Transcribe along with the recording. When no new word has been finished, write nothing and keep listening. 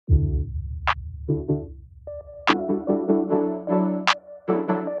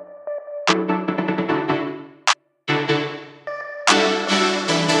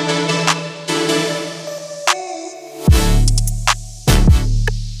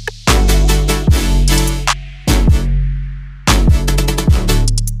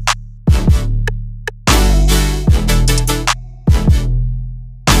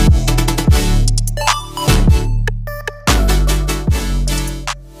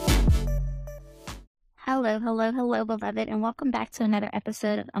Hello, beloved, and welcome back to another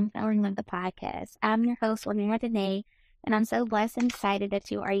episode of Unfailing Love, the podcast. I'm your host, Lynn Danae, and I'm so blessed and excited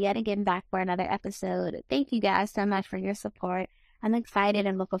that you are yet again back for another episode. Thank you guys so much for your support. I'm excited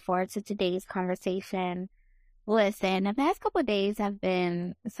and looking forward to today's conversation. Listen, the past couple of days have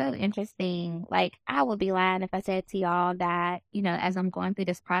been so interesting. Like, I would be lying if I said to y'all that, as I'm going through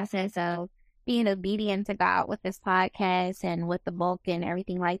this process of being obedient to God with this podcast and with the book and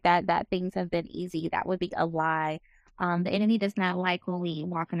everything like that, that things have been easy. That would be a lie. The enemy does not like when we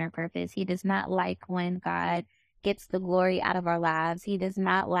walk in our purpose. He does not like when God gets the glory out of our lives. He does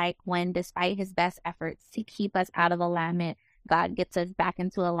not like when, despite his best efforts to keep us out of alignment, God gets us back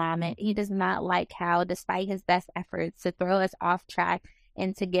into alignment. He does not like how, despite his best efforts to throw us off track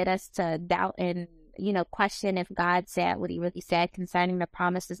and to get us to doubt and, question if God said what he really said concerning the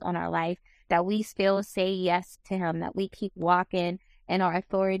promises on our life, that we still say yes to him, that we keep walking in our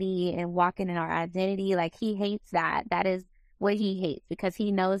authority and walking in our identity. Like, he hates that. That is what he hates, because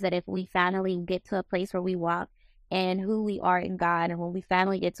he knows that if we finally get to a place where we walk in who we are in God, and when we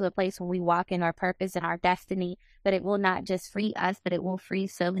finally get to a place when we walk in our purpose and our destiny, that it will not just free us, but it will free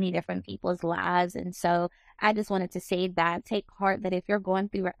so many different people's lives. And so I just wanted to say that, take heart that if you're going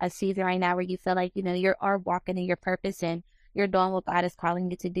through a season right now where you feel like, you are walking in your purpose and you're doing what God is calling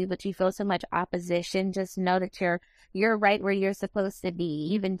you to do, but you feel so much opposition, just know that you're right where you're supposed to be.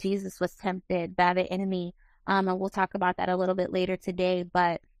 Even Jesus was tempted by the enemy. And we'll talk about that a little bit later today.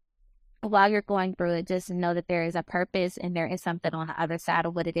 But while you're going through it, just know that there is a purpose and there is something on the other side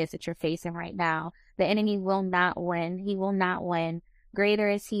of what it is that you're facing right now. The enemy will not win. He will not win. Greater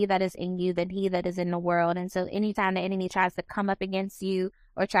is he that is in you than he that is in the world. And so anytime the enemy tries to come up against you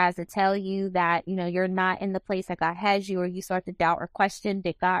or tries to tell you that, you're not in the place that God has you, or you start to doubt or question,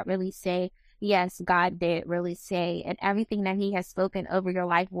 did God really say? Yes, God did really say. And everything that he has spoken over your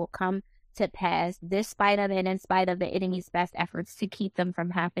life will come to pass, despite of it, in spite of the enemy's best efforts to keep them from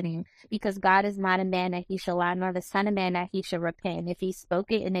happening. Because God is not a man that he shall lie, nor the son of man that he shall repent. If he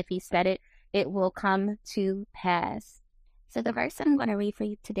spoke it and if he said it, it will come to pass. So the verse that I'm going to read for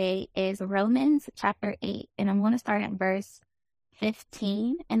you today is Romans chapter 8. And I'm going to start at verse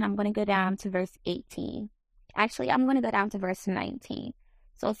 15 and I'm going to go down to verse 18. Actually, I'm going to go down to verse 19.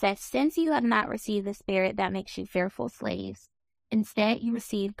 So it says, since you have not received the spirit that makes you fearful slaves, instead you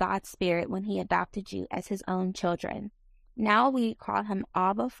received God's spirit when he adopted you as his own children. Now we call him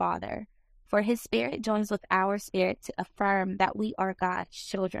Abba Father, for his spirit joins with our spirit to affirm that we are God's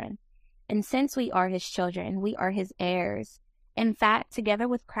children. And since we are his children, we are his heirs. In fact, together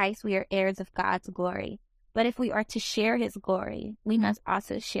with Christ, we are heirs of God's glory. But if we are to share his glory, we must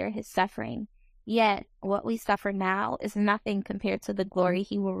also share his suffering. Yet, what we suffer now is nothing compared to the glory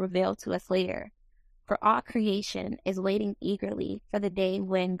he will reveal to us later. For all creation is waiting eagerly for the day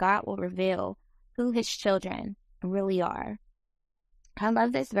when God will reveal who his children really are. I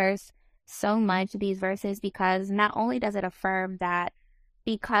love this verse so much, these verses, because not only does it affirm that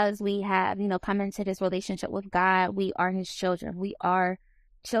because we have, come into this relationship with God, we are his children. We are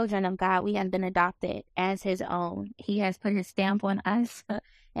children of God. We have been adopted as his own. He has put his stamp on us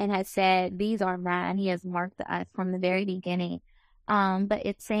and has said, these are mine. He has marked us from the very beginning. But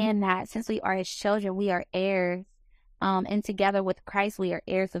it's saying that since we are his children, we are heirs. And together with Christ, we are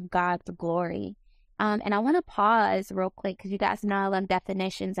heirs of God's glory. And I want to pause real quick because you guys know I love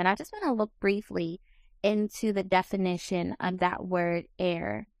definitions. And I just want to look briefly into the definition of that word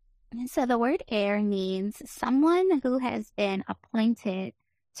heir. And so the word heir means someone who has been appointed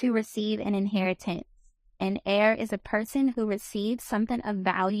to receive an inheritance. An heir is a person who receives something of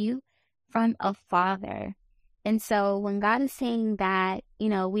value from a father. And so when God is saying that,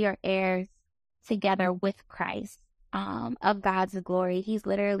 we are heirs together with Christ of God's glory, he's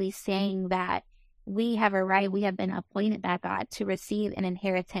literally saying that we have a right, we have been appointed by God to receive an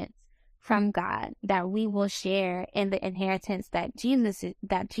inheritance from God, that we will share in the inheritance that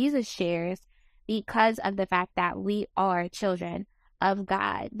Jesus shares because of the fact that we are children of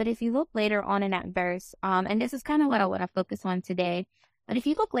God. But if you look later on in that verse, and this is kind of what I want to focus on today, but if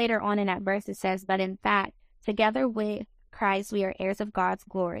you look later on in that verse, it says, but in fact, together with Christ, we are heirs of God's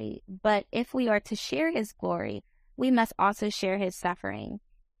glory. But if we are to share his glory, we must also share his suffering.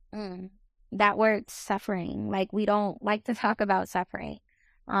 that word suffering. Like, we don't like to talk about suffering.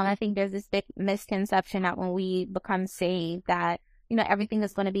 I think there's this big misconception that when we become saved that, everything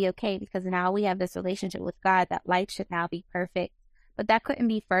is going to be okay because now we have this relationship with God, that life should now be perfect. But that couldn't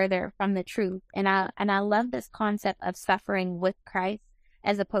be further from the truth. And I love this concept of suffering with Christ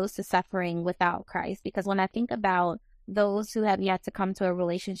as opposed to suffering without Christ. Because when I think about those who have yet to come to a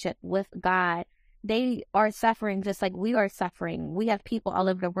relationship with God, they are suffering just like we are suffering. We have people all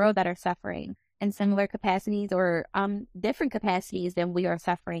over the world that are suffering in similar capacities or different capacities than we are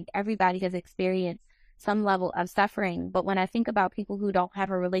suffering. Everybody has experienced some level of suffering. But when I think about people who don't have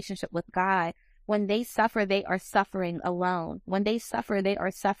a relationship with God, when they suffer, they are suffering alone. When they suffer, they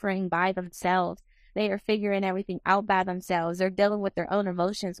are suffering by themselves. They are figuring everything out by themselves. They're dealing with their own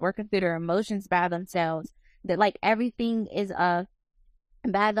emotions, working through their emotions by themselves. That, like, everything is a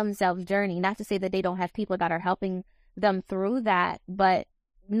by themselves journey. Not to say that they don't have people that are helping them through that, but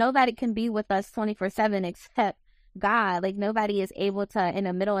nobody can be with us 24/7 except God. Like, nobody is able to, in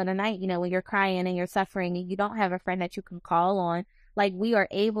the middle of the night, when you're crying and you're suffering and you don't have a friend that you can call on, like, we are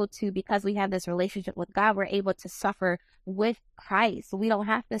able to, because we have this relationship with God, we're able to suffer with Christ. We don't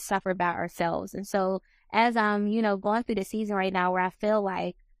have to suffer by ourselves. And so as I'm, going through the season right now where I feel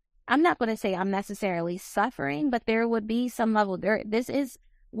like, I'm not going to say I'm necessarily suffering, but there would be some level there. This is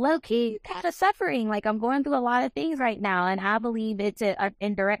low key kind of suffering. Like, I'm going through a lot of things right now. And I believe it's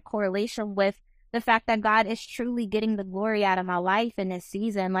in direct correlation with the fact that God is truly getting the glory out of my life in this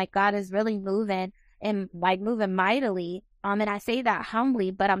season. Like, God is really moving and like moving mightily. And I say that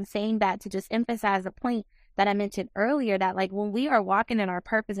humbly, but I'm saying that to just emphasize the point that I mentioned earlier, that like when we are walking in our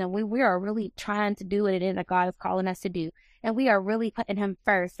purpose and we are really trying to do what it is that God is calling us to do, and we are really putting him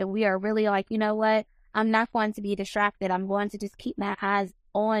first, and we are really like, you know what, I'm not going to be distracted. I'm going to just keep my eyes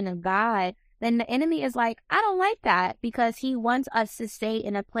on God. Then the enemy is like, I don't like that, because he wants us to stay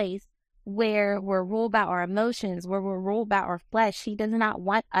in a place where we're ruled by our emotions, where we're ruled by our flesh. He does not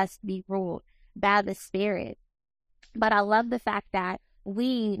want us to be ruled by the Spirit. But I love the fact that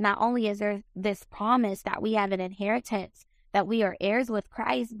we, not only is there this promise that we have an inheritance, that we are heirs with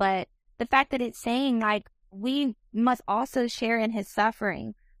Christ, but the fact that it's saying like we must also share in his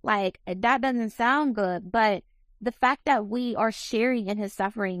suffering. Like, that doesn't sound good, but the fact that we are sharing in his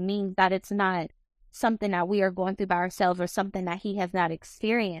suffering means that it's not something that we are going through by ourselves or something that he has not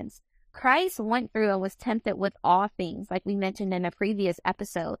experienced. Christ went through and was tempted with all things, like we mentioned in a previous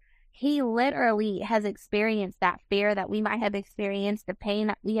episode. He literally has experienced that fear that we might have experienced, the pain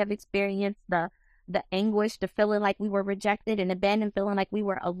that we have experienced, the anguish, the feeling like we were rejected and abandoned, feeling like we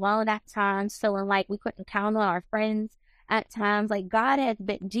were alone at times, feeling like we couldn't count on our friends at times. Like,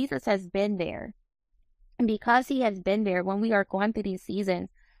 Jesus has been there. And because he has been there, when we are going through these seasons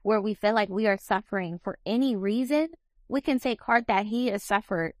where we feel like we are suffering for any reason, we can take heart that he has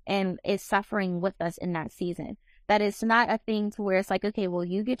suffered and is suffering with us in that season. That it's not a thing to where it's like, okay, well,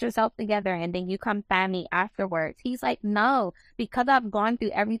 you get yourself together and then you come find me afterwards. He's like, no, because I've gone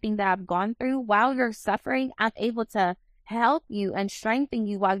through everything that I've gone through, while you're suffering, I'm able to help you and strengthen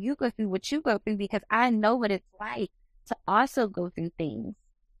you while you go through what you go through, because I know what it's like to also go through things.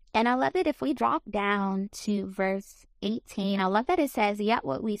 And I love it if we drop down to verse 18. I love that it says, yet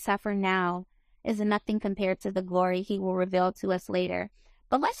what we suffer now is nothing compared to the glory he will reveal to us later.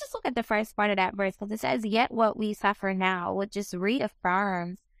 But let's just look at the first part of that verse, because it says, yet what we suffer now, which just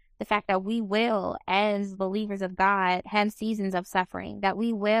reaffirms the fact that we will, as believers of God, have seasons of suffering, that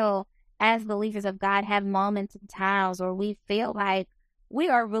we will, as believers of God, have moments and times where we feel like we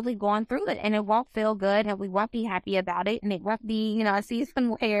are really going through it and it won't feel good and we won't be happy about it. And it won't be, a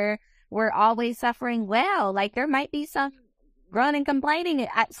season where we're always suffering well. Like, there might be some grunt and complaining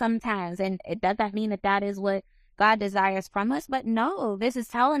at sometimes, and it doesn't mean that that is what God desires from us. But no, this is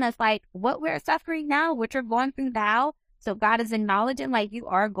telling us like what we're suffering now, what you're going through now. So God is acknowledging like you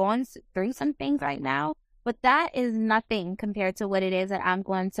are going through some things right now, but that is nothing compared to what it is that I'm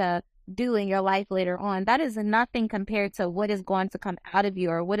going to do in your life later on. That is nothing compared to what is going to come out of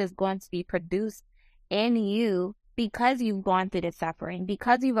you or what is going to be produced in you, because you've gone through this suffering,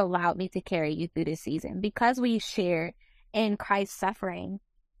 because you've allowed me to carry you through this season, because we shared in Christ's suffering.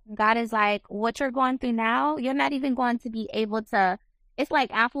 God is like, what you're going through now, you're not even going to be able to, it's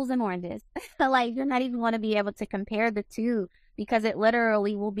like apples and oranges. Like, you're not even going to be able to compare the two, because it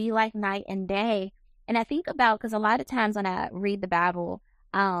literally will be like night and day. And I think about, because a lot of times when I read the Bible,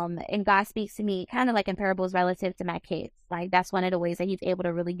 and God speaks to me kind of like in parables relative to my kids. Like, that's one of the ways that he's able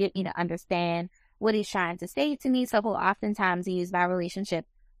to really get me to understand what he's trying to say to me. So he'll oftentimes use my relationship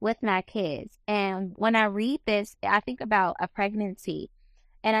with my kids. And when I read this, I think about a pregnancy.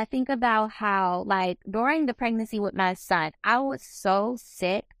 And I think about how, like, during the pregnancy with my son, I was so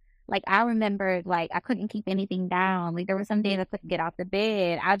sick. Like, I remember, like, I couldn't keep anything down. Like, there were some days I couldn't get out the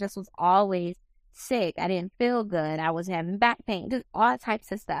bed. I just was always sick. I didn't feel good. I was having back pain, just all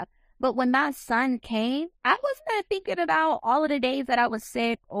types of stuff. But when my son came, I wasn't thinking about all of the days that I was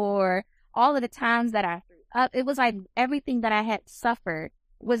sick or all of the times that I threw up. It was like everything that I had suffered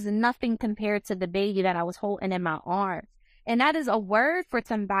was nothing compared to the baby that I was holding in my arms. And that is a word for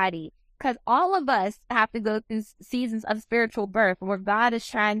somebody, because all of us have to go through seasons of spiritual birth where God is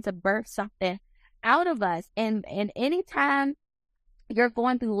trying to birth something out of us. And anytime you're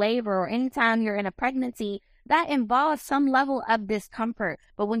going through labor or anytime you're in a pregnancy, that involves some level of discomfort.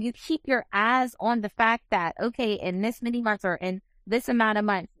 But when you keep your eyes on the fact that, okay, in this many months or in this amount of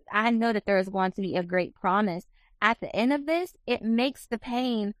months, I know that there is going to be a great promise. At the end of this, it makes the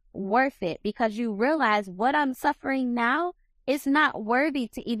pain worth it, because you realize what I'm suffering now is not worthy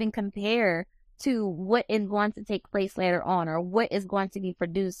to even compare to what is going to take place later on or what is going to be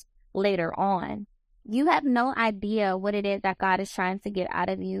produced later on. You have no idea what it is that God is trying to get out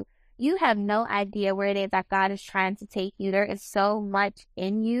of you. You have no idea where it is that God is trying to take you. There is so much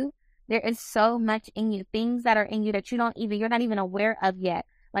in you. There is so much in you, things that are in you that you're not even aware of yet.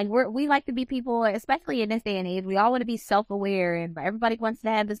 Like, we like to be people, especially in this day and age, we all want to be self-aware, and everybody wants to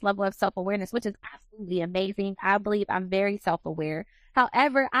have this level of self-awareness, which is absolutely amazing. I believe I'm very self-aware.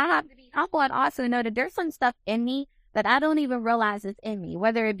 However, I have to be humble and also know that there's some stuff in me that I don't even realize is in me,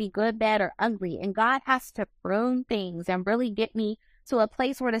 whether it be good, bad, or ugly. And God has to prune things and really get me to a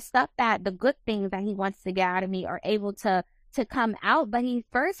place where the good things that he wants to get out of me are able to come out. But he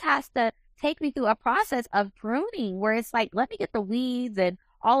first has to take me through a process of pruning where it's like, let me get the weeds and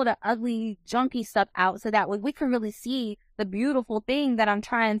all of the ugly, junky stuff out so that way we can really see the beautiful thing that I'm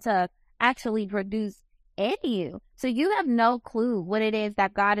trying to actually produce in you. So you have no clue what it is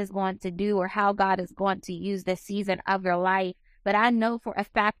that God is going to do or how God is going to use this season of your life. But I know for a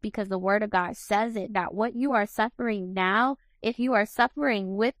fact, because the word of God says it, that what you are suffering now, if you are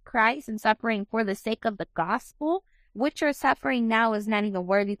suffering with Christ and suffering for the sake of the gospel, what you're suffering now is not even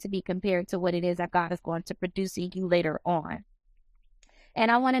worthy to be compared to what it is that God is going to produce in you later on. And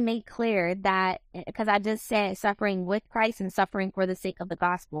I want to make clear that, because I just said suffering with Christ and suffering for the sake of the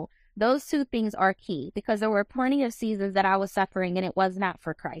gospel, those two things are key, because there were plenty of seasons that I was suffering and it was not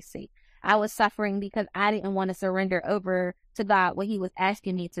for Christ's sake. I was suffering because I didn't want to surrender over to God what he was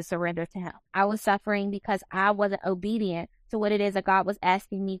asking me to surrender to him. I was suffering because I wasn't obedient to what it is that God was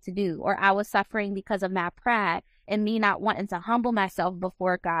asking me to do, or I was suffering because of my pride and me not wanting to humble myself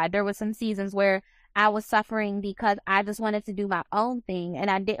before God. There were some seasons where I was suffering because I just wanted to do my own thing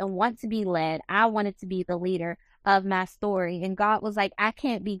and I didn't want to be led. I wanted to be the leader of my story. And God was like, I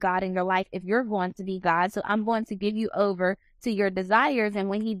can't be God in your life if you're going to be God. So I'm going to give you over to your desires. And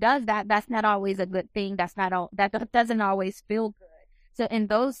when he does that, that's not always a good thing. That doesn't always feel good. So in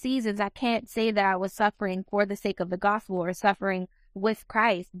those seasons, I can't say that I was suffering for the sake of the gospel or suffering with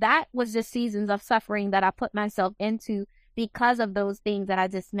Christ. That was just seasons of suffering that I put myself into because of those things that I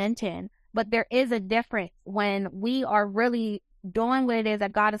just mentioned. But there is a difference when we are really doing what it is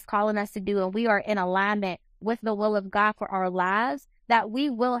that God is calling us to do, and we are in alignment with the will of God for our lives, that we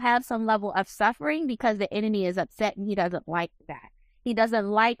will have some level of suffering because the enemy is upset and he doesn't like that. He doesn't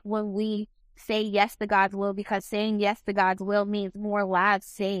like when we say yes to God's will, because saying yes to God's will means more lives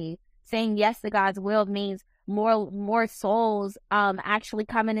saved. Saying yes to God's will means more souls actually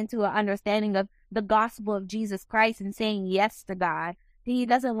coming into an understanding of the gospel of Jesus Christ and saying yes to God. He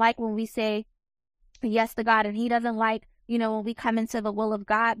doesn't like when we say yes to God, and he doesn't like, when we come into the will of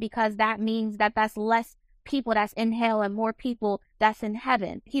God, because that means that that's less people that's in hell and more people that's in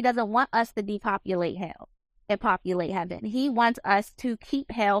heaven. He doesn't want us to depopulate hell and populate heaven. He wants us to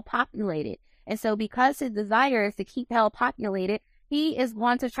keep hell populated. And so because his desire is to keep hell populated, he is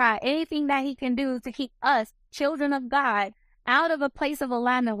going to try anything that he can do to keep us, children of God, out of a place of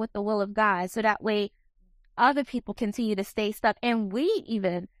alignment with the will of God. So that way other people continue to stay stuck and we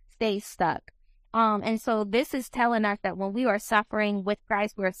even stay stuck. And so this is telling us that when we are suffering with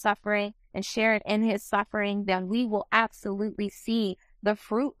Christ, we're suffering and sharing in his suffering, then we will absolutely see the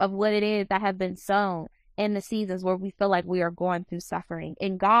fruit of what it is that have been sown in the seasons where we feel like we are going through suffering.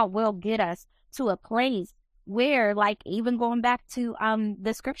 And God will get us to a place where, like, even going back to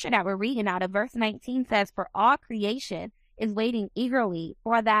the scripture that we're reading out of, verse 19 says, for all creation is waiting eagerly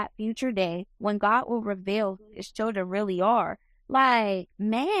for that future day when God will reveal who his children really are. Like,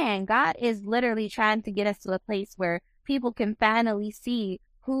 man, God is literally trying to get us to a place where people can finally see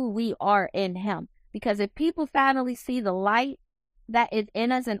who we are in him. Because if people finally see the light that is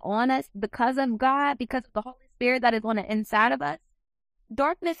in us and on us because of God, because of the Holy Spirit that is on the inside of us,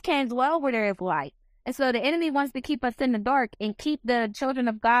 darkness can't dwell where there is light. And so the enemy wants to keep us in the dark and keep the children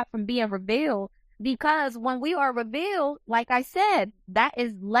of God from being revealed, because when we are revealed, like I said, that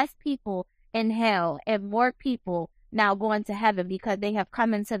is less people in hell and more people now going to heaven because they have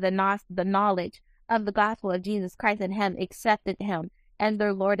come into the knowledge of the gospel of Jesus Christ and have accepted him as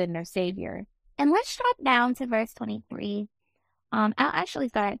their Lord and their Savior. And let's drop down to verse 23. I'll actually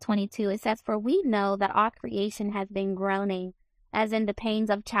start at 22. It says, "For we know that all creation has been groaning, as in the pains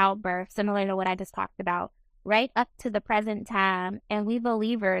of childbirth," similar to what I just talked about, "right up to the present time. And we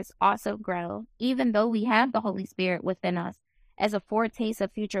believers also grow, even though we have the Holy Spirit within us, as a foretaste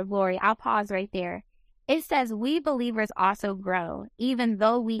of future glory." I'll pause right there. It says we believers also grow, even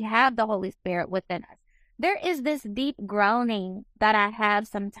though we have the Holy Spirit within us. There is this deep groaning that I have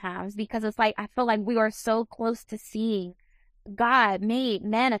sometimes, because it's like I feel like we are so close to seeing God made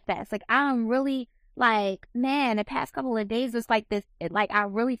manifest. Like, I'm really like, man, the past couple of days it's like this, like I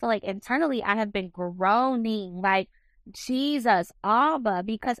really feel like internally I have been groaning like, Jesus, Abba,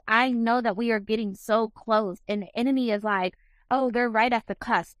 because I know that we are getting so close, and the enemy is like, oh, they're right at the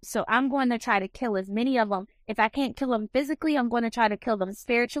cusp, so I'm going to try to kill as many of them. If I can't kill them physically, I'm going to try to kill them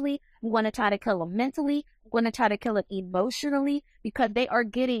spiritually. I'm going to try to kill them mentally. I'm going to try to kill them emotionally, because they are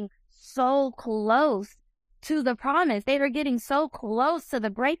getting so close to the promise. They are getting so close to the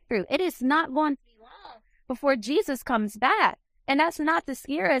breakthrough. It is not going to be long before Jesus comes back. And that's not to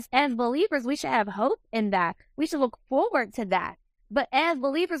scare us. As believers, we should have hope in that. We should look forward to that. But as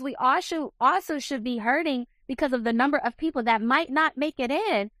believers, we also should be hurting because of the number of people that might not make it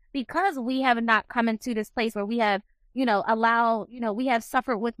in, because we have not come into this place where we have, we have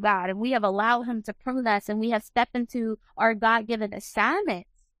suffered with God, and we have allowed him to prune us, and we have stepped into our God-given assignment.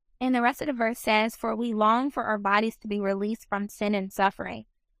 And the rest of the verse says, "For we long for our bodies to be released from sin and suffering.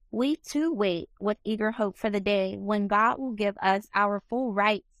 We too wait with eager hope for the day when God will give us our full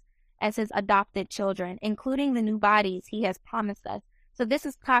rights as his adopted children, including the new bodies he has promised us." So this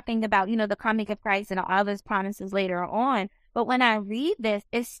is talking about, the coming of Christ and all those promises later on. But when I read this,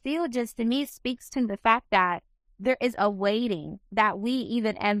 it still just, to me, speaks to the fact that there is a waiting that we,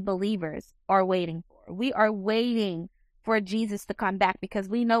 even as believers, are waiting for. We are waiting for Jesus to come back, because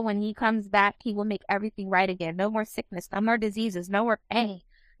we know when he comes back, he will make everything right again. No more sickness, no more diseases, no more pain,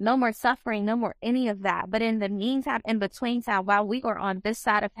 no more suffering, no more any of that. But in the meantime, in between time, while we are on this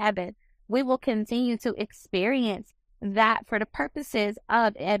side of heaven, we will continue to experience that for the purposes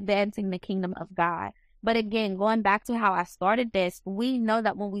of advancing the kingdom of God. But again, going back to how I started this, we know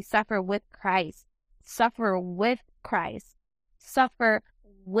that when we suffer with Christ,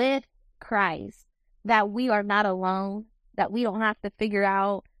 that we are not alone, that we don't have to figure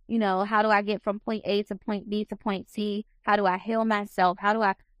out, how do I get from point A to point B to point C? How do I heal myself?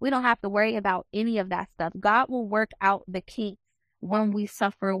 We don't have to worry about any of that stuff. God will work out the kinks when we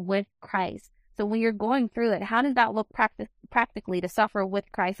suffer with Christ. So when you're going through it, how does that look practically, to suffer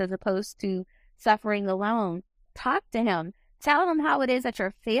with Christ as opposed to suffering alone? Talk to him. Tell him how it is that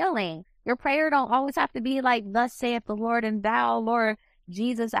you're feeling. Your prayer don't always have to be like, "Thus saith the Lord," and "Thou, Lord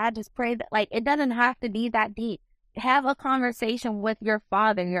Jesus, I just pray that." Like, it doesn't have to be that deep. Have a conversation with your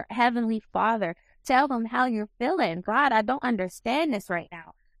Father, your Heavenly Father. Tell them how you're feeling. "God, I don't understand this right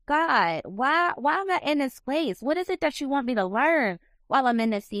now. God, why am I in this place? What is it that you want me to learn while I'm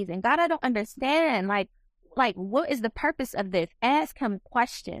in this season? God, I don't understand. Like, what is the purpose of this?" Ask him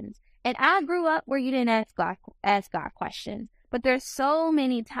questions. And I grew up where you didn't ask God questions. But there's so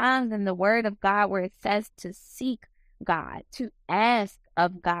many times in the Word of God where it says to seek God, to ask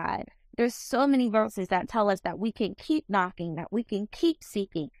of God. There's so many verses that tell us that we can keep knocking, that we can keep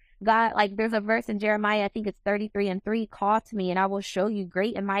seeking God. Like, there's a verse in Jeremiah, I think it's 33:3, "Call to me and I will show you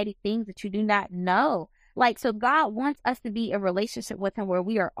great and mighty things that you do not know." Like, so God wants us to be in relationship with him where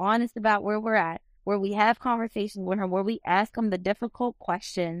we are honest about where we're at, where we have conversations with him, where we ask him the difficult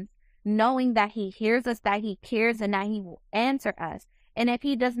questions, knowing that he hears us, that he cares, and that he will answer us. And if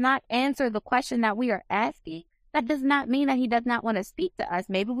he does not answer the question that we are asking, that does not mean that he does not want to speak to us.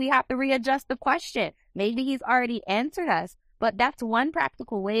 Maybe we have to readjust the question. Maybe he's already answered us. But that's one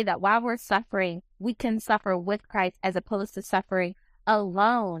practical way that while we're suffering, we can suffer with Christ as opposed to suffering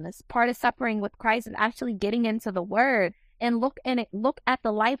alone. As part of suffering with Christ and actually getting into the Word and look at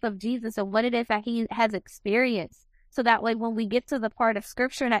the life of Jesus and what it is that he has experienced. So that way, when we get to the part of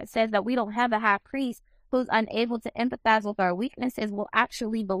Scripture that says that we don't have a high priest who's unable to empathize with our weaknesses, will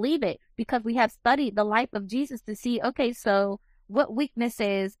actually believe it, because we have studied the life of Jesus to see, okay, so what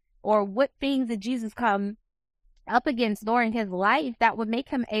weaknesses or what things did Jesus come up against during his life that would make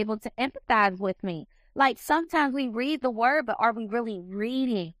him able to empathize with me? Like, sometimes we read the Word, but are we really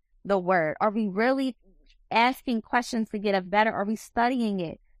reading the Word? Are we really asking questions to get a better? Are we studying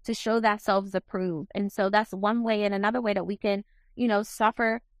it to show that selves approved. And so that's one way. And another way that we can,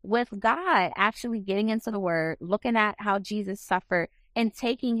 suffer with God, actually getting into the word, looking at how Jesus suffered and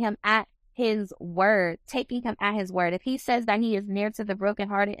taking him at his word. If he says that he is near to the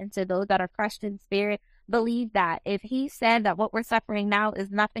brokenhearted and to those that are crushed in spirit, believe that. If he said that what we're suffering now is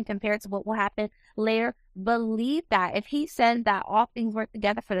nothing compared to what will happen later, believe that. If he said that all things work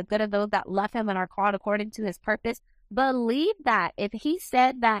together for the good of those that love him and are called according to his purpose, believe that. If he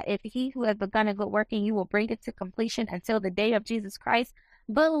said that if he who has begun a good work in you will bring it to completion until the day of Jesus Christ,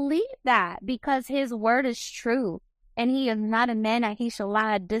 believe that, because his word is true and he is not a man that he shall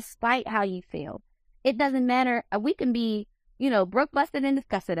lie, despite how you feel. It doesn't matter. We can be, broke, busted, and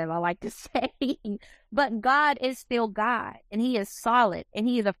disgusted, as I like to say, but God is still God, and he is solid, and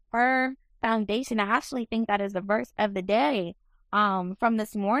he is a firm foundation. I actually think that is the verse of the day from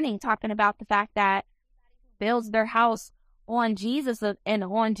this morning, talking about the fact that builds their house on Jesus and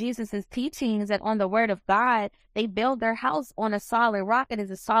on Jesus's teachings and on the word of God, they build their house on a solid rock. It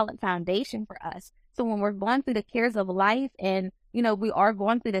is a solid foundation for us. So when we're going through the cares of life and, we are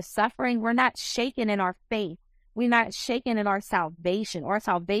going through the suffering, we're not shaken in our faith. We're not shaken in our salvation. Our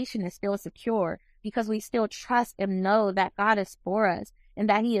salvation is still secure because we still trust and know that God is for us and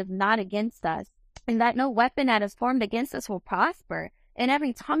that he is not against us, and that no weapon that is formed against us will prosper. And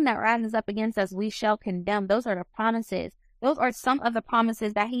every tongue that rises up against us, we shall condemn. Those are the promises. Those are some of the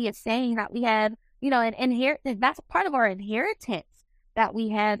promises that he is saying that we have, an inheritance. That's part of our inheritance that we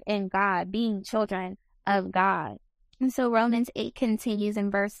have in God, being children of God. And so Romans 8 continues in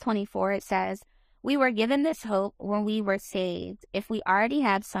verse 24. It says, we were given this hope when we were saved. If we already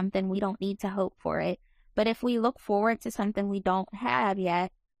have something, we don't need to hope for it. But if we look forward to something we don't have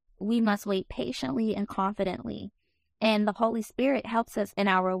yet, we must wait patiently and confidently. And the Holy Spirit helps us in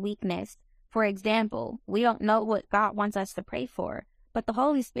our weakness. For example, we don't know what God wants us to pray for, but the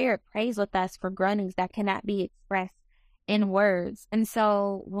Holy Spirit prays with us for groanings that cannot be expressed in words. And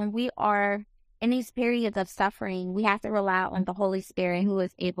so when we are in these periods of suffering, we have to rely on the Holy Spirit, who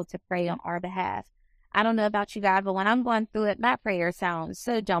is able to pray on our behalf. I don't know about you guys, but when I'm going through it, my prayer sounds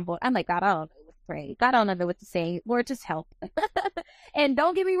so jumbled. I'm like, God, I don't know what to pray. God, I don't know what to say. Lord, just help. And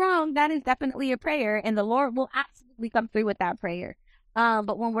don't get me wrong, that is definitely a prayer, and the Lord will absolutely come through with that prayer.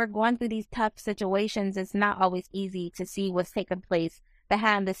 But when we're going through these tough situations, it's not always easy to see what's taking place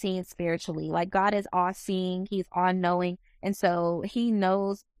behind the scenes spiritually. Like, God is all-seeing, he's all-knowing, and so he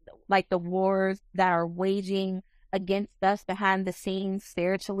knows, like, the wars that are waging against us behind the scenes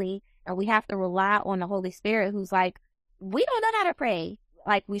spiritually, and we have to rely on the Holy Spirit, who's like, we don't know how to pray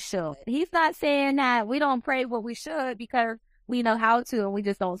like we should. He's not saying that we don't pray what we should because we know how to and we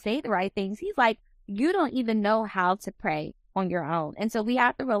just don't say the right things. He's like, you don't even know how to pray on your own. And so we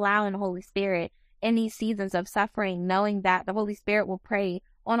have to rely on the Holy Spirit in these seasons of suffering, knowing that the Holy Spirit will pray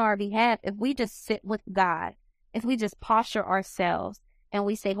on our behalf if we just sit with God, if we just posture ourselves and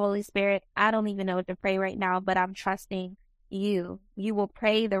we say, Holy Spirit, I don't even know what to pray right now, but I'm trusting you. You will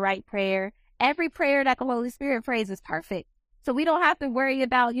pray the right prayer. Every prayer that the Holy Spirit prays is perfect. So we don't have to worry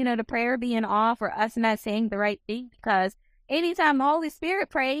about, the prayer being off or us not saying the right thing, because anytime the Holy Spirit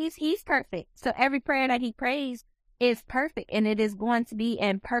prays, he's perfect. So every prayer that he prays is perfect, and it is going to be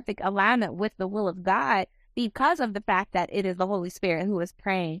in perfect alignment with the will of God because of the fact that it is the Holy Spirit who is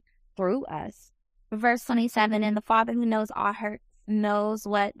praying through us. Verse 27, and the Father who knows all hurts knows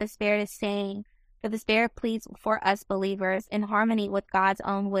what the Spirit is saying, for the Spirit pleads for us believers in harmony with God's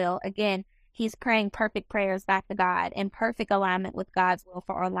own will. Again, he's praying perfect prayers back to God in perfect alignment with God's will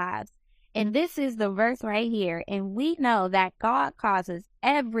for our lives. And this is the verse right here. And we know that God causes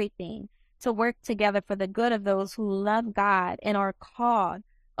everything to work together for the good of those who love God and are called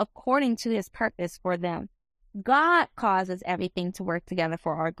according to his purpose for them. God causes everything to work together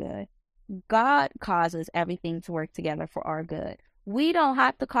for our good. God causes everything to work together for our good. We don't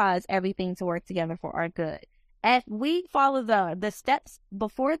have to cause everything to work together for our good. If we follow the steps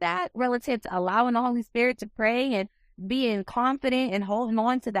before that, relative to allowing the Holy Spirit to pray and being confident and holding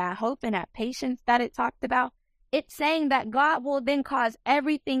on to that hope and that patience that it talked about, it's saying that God will then cause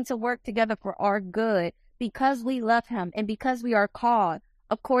everything to work together for our good because we love him and because we are called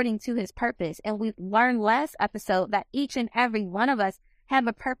according to his purpose. And we've learned last episode that each and every one of us have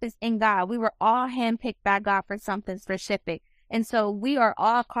a purpose in God. We were all handpicked by God for something specific. And so we are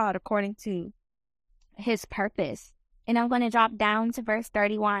all called according to his purpose. And I'm going to drop down to verse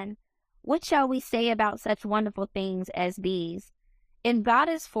 31. What shall we say about such wonderful things as these? If God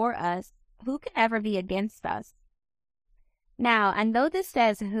is for us, who can ever be against us? Now, I know this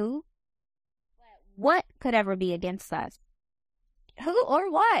says who, but what could ever be against us? Who or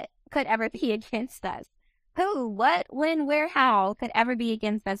what could ever be against us? Who, what, when, where, how could ever be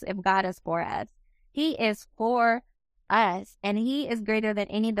against us if God is for us? He is for us, and he is greater than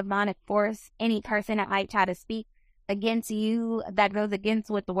any demonic force, any person that might try to speak against you that goes against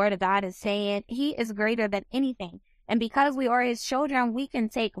what the word of God is saying. He is greater than anything. And because we are his children, we can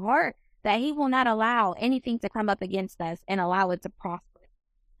take heart that he will not allow anything to come up against us and allow it to prosper.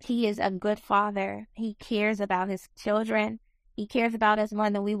 He is a good father. He cares about his children. He cares about us more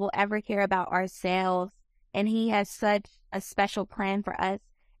than we will ever care about ourselves. And he has such a special plan for us.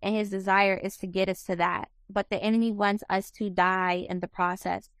 And his desire is to get us to that. But the enemy wants us to die in the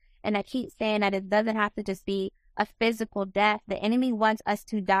process. And I keep saying that it doesn't have to just be a physical death. The enemy wants us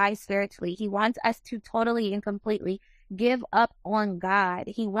to die spiritually. He wants us to totally and completely give up on God.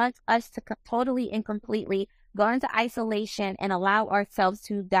 He wants us to totally and completely go into isolation and allow ourselves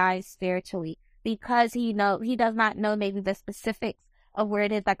to die spiritually, because he does not know maybe the specifics of where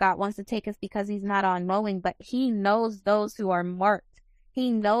it is that God wants to take us, because he's not all knowing, but he knows those who are marked.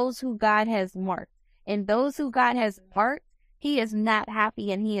 He knows who God has marked, and those who God has marked, he is not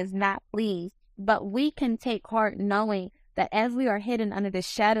happy and he is not pleased. But we can take heart knowing that as we are hidden under the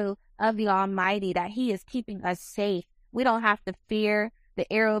shadow of the Almighty, that he is keeping us safe. We don't have to fear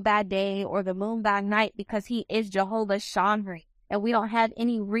the arrow by day or the moon by night, because he is Jehovah Shamri. And we don't have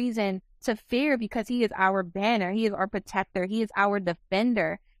any reason to fear, because he is our banner. He is our protector. He is our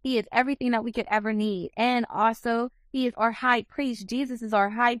defender. He is everything that we could ever need. And also, he is our high priest. Jesus is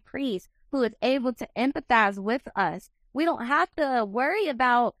our high priest who is able to empathize with us. We don't have to worry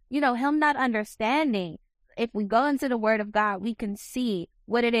about, him not understanding. If we go into the word of God, we can see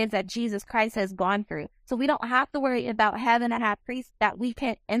what it is that Jesus Christ has gone through. So we don't have to worry about having a high priest that we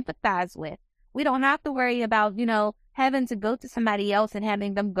can't empathize with. We don't have to worry about, having to go to somebody else and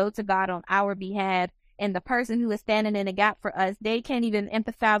having them go to God on our behalf. And the person who is standing in the gap for us, they can't even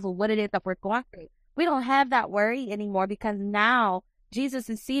empathize with what it is that we're going through. We don't have that worry anymore, because now Jesus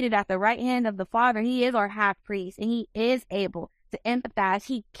is seated at the right hand of the Father. He is our high priest, and he is able to empathize.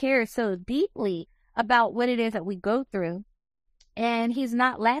 He cares so deeply about what it is that we go through. And he's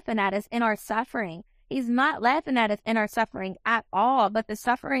not laughing at us in our suffering. He's not laughing at us in our suffering at all, but the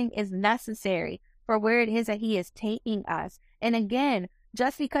suffering is necessary for where it is that he is taking us. And again,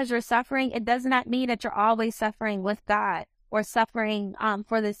 just because you're suffering, it does not mean that you're always suffering with God or suffering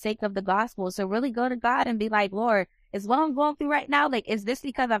for the sake of the gospel. So really go to God and be like, Lord, is what I'm going through right now, is this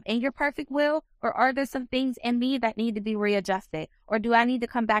because I'm in your perfect will, or are there some things in me that need to be readjusted? Or do I need to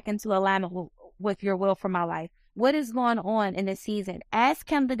come back into alignment with your will for my life? What is going on in this season? Ask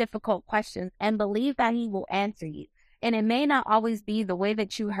him the difficult questions and believe that he will answer you. And it may not always be the way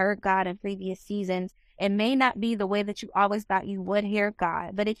that you heard God in previous seasons. It may not be the way that you always thought you would hear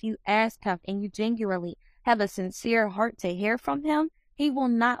God. But if you ask him and you genuinely have a sincere heart to hear from him, he will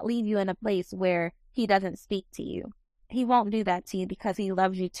not leave you in a place where he doesn't speak to you. He won't do that to you, because he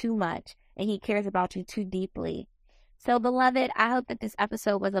loves you too much and he cares about you too deeply. So, beloved, I hope that this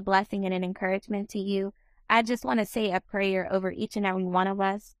episode was a blessing and an encouragement to you. I just want to say a prayer over each and every one of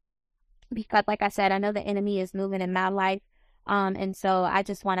us, because like I said, I know the enemy is moving in my life. And so I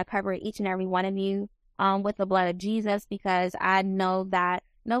just want to cover each and every one of you with the blood of Jesus, because I know that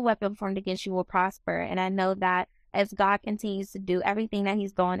no weapon formed against you will prosper. And I know that as God continues to do everything that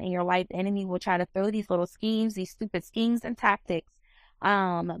he's doing in your life, the enemy will try to throw these little schemes, these stupid schemes and tactics.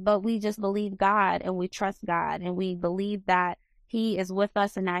 But we just believe God, and we trust God, and we believe that he is with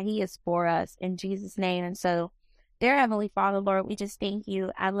us and that he is for us, in Jesus' name. And so, dear Heavenly Father, Lord, we just thank you.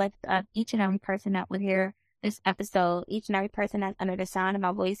 I lift up each and every person that would hear this episode, each and every person that's under the sound of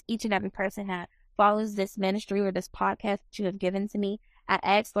my voice, each and every person that follows this ministry or this podcast that you have given to me. I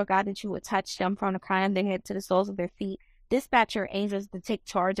ask, Lord God, that you would touch them from the crown of their head to the soles of their feet. Dispatch your angels to take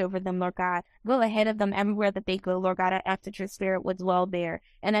charge over them, Lord God. Go ahead of them everywhere that they go, Lord God. I ask that your spirit would dwell there.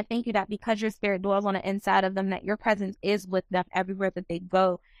 And I thank you that because your spirit dwells on the inside of them, that your presence is with them everywhere that they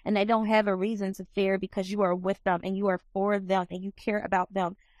go. And they don't have a reason to fear, because you are with them and you are for them and you care about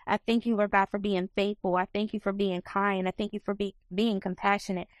them. I thank you, Lord God, for being faithful. I thank you for being kind. I thank you for being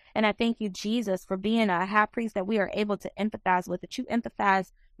compassionate. And I thank you, Jesus, for being a high priest that we are able to empathize with, that you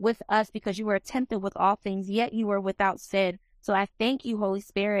empathize with us because you were tempted with all things, yet you were without sin. So I thank you, Holy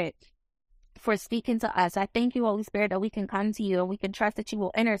Spirit, for speaking to us. I thank you, Holy Spirit, that we can come to you and we can trust that you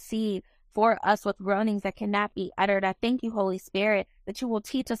will intercede for us with groanings that cannot be uttered. I thank you, Holy Spirit, that you will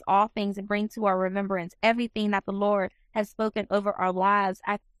teach us all things and bring to our remembrance everything that the Lord has spoken over our lives.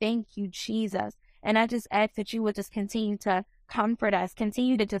 I thank you, Jesus. And I just ask that you would just continue to comfort us,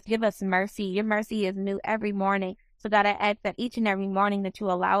 continue to just give us mercy. Your mercy is new every morning. So God, I ask that each and every morning that you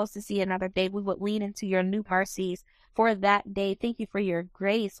allow us to see another day, we would lean into your new mercies. for that day. Thank you for your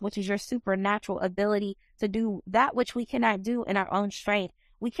grace, which is your supernatural ability to do that which we cannot do in our own strength.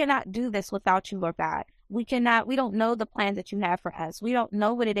 We cannot do this without you, Lord God. We don't know the plans that you have for us. We don't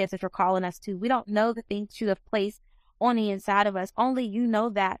know what it is that you're calling us to. We don't know the things you have placed on the inside of us. Only you know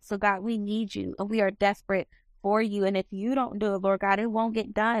that. So God, we need you and we are desperate for you. And if you don't do it, Lord God, it won't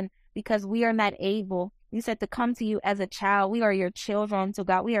get done because we are not able. You said to come to you as a child. We are your children. So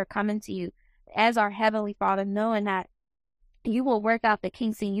God, we are coming to you as our Heavenly Father, knowing that you will work out the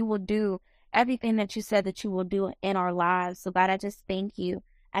kinks and you will do everything that you said that you will do in our lives. So God, I just thank you.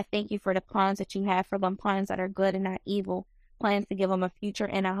 I thank you for the plans that you have for them, plans that are good and not evil, plans to give them a future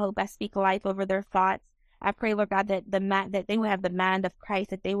and a hope. I speak life over their thoughts. I pray, Lord God, that that they will have the mind of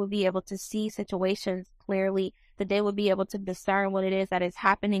Christ, that they will be able to see situations clearly, that they will be able to discern what it is that is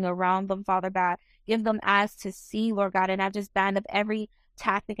happening around them, Father God. Give them eyes to see, Lord God, and I just bind up every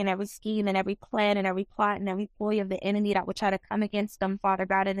tactic and every scheme and every plan and every plot and every ploy of the enemy that would try to come against them, Father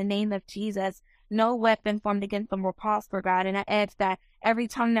God, in the name of Jesus. No weapon formed against them will prosper, God. And I ask that every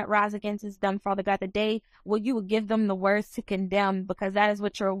tongue that rises against them, Father God, you will give them the words to condemn, because that is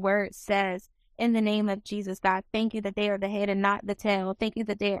what your word says. In the name of Jesus, God, thank you that they are the head and not the tail. Thank you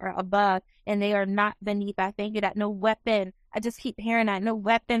that they are above and they are not beneath. I thank you that no weapon, I just keep hearing that, no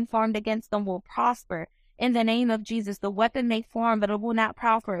weapon formed against them will prosper. In the name of Jesus, the weapon may form, but it will not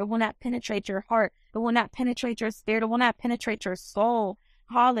prosper. It will not penetrate your heart. It will not penetrate your spirit. It will not penetrate your soul.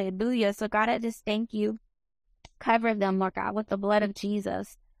 Hallelujah. So God, I just thank you. Cover them, Lord God, with the blood of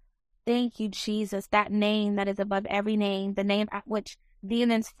Jesus. Thank you, Jesus, that name that is above every name, the name at which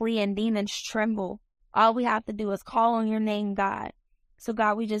demons flee and demons tremble. All we have to do is call on your name, God. So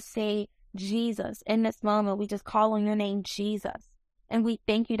God, we just say, Jesus, in this moment, we just call on your name, Jesus. And we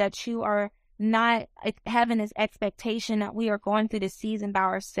thank you that you are not having this expectation that we are going through this season by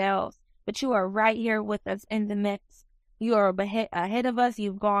ourselves, but you are right here with us in the midst. You are ahead of us.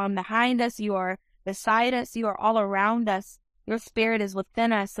 You've gone behind us. You are beside us. You are all around us. Your spirit is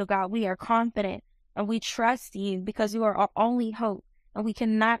within us. So God, we are confident and we trust you because you are our only hope, and we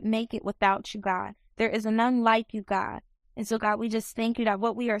cannot make it without you, God. There is none like you, God. And so God, we just thank you that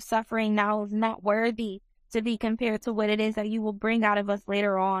what we are suffering now is not worthy to be compared to what it is that you will bring out of us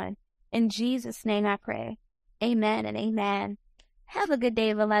later on. In Jesus' name I pray. Amen and amen. Have a good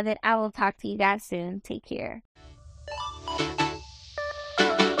day, beloved. I will talk to you guys soon. Take care.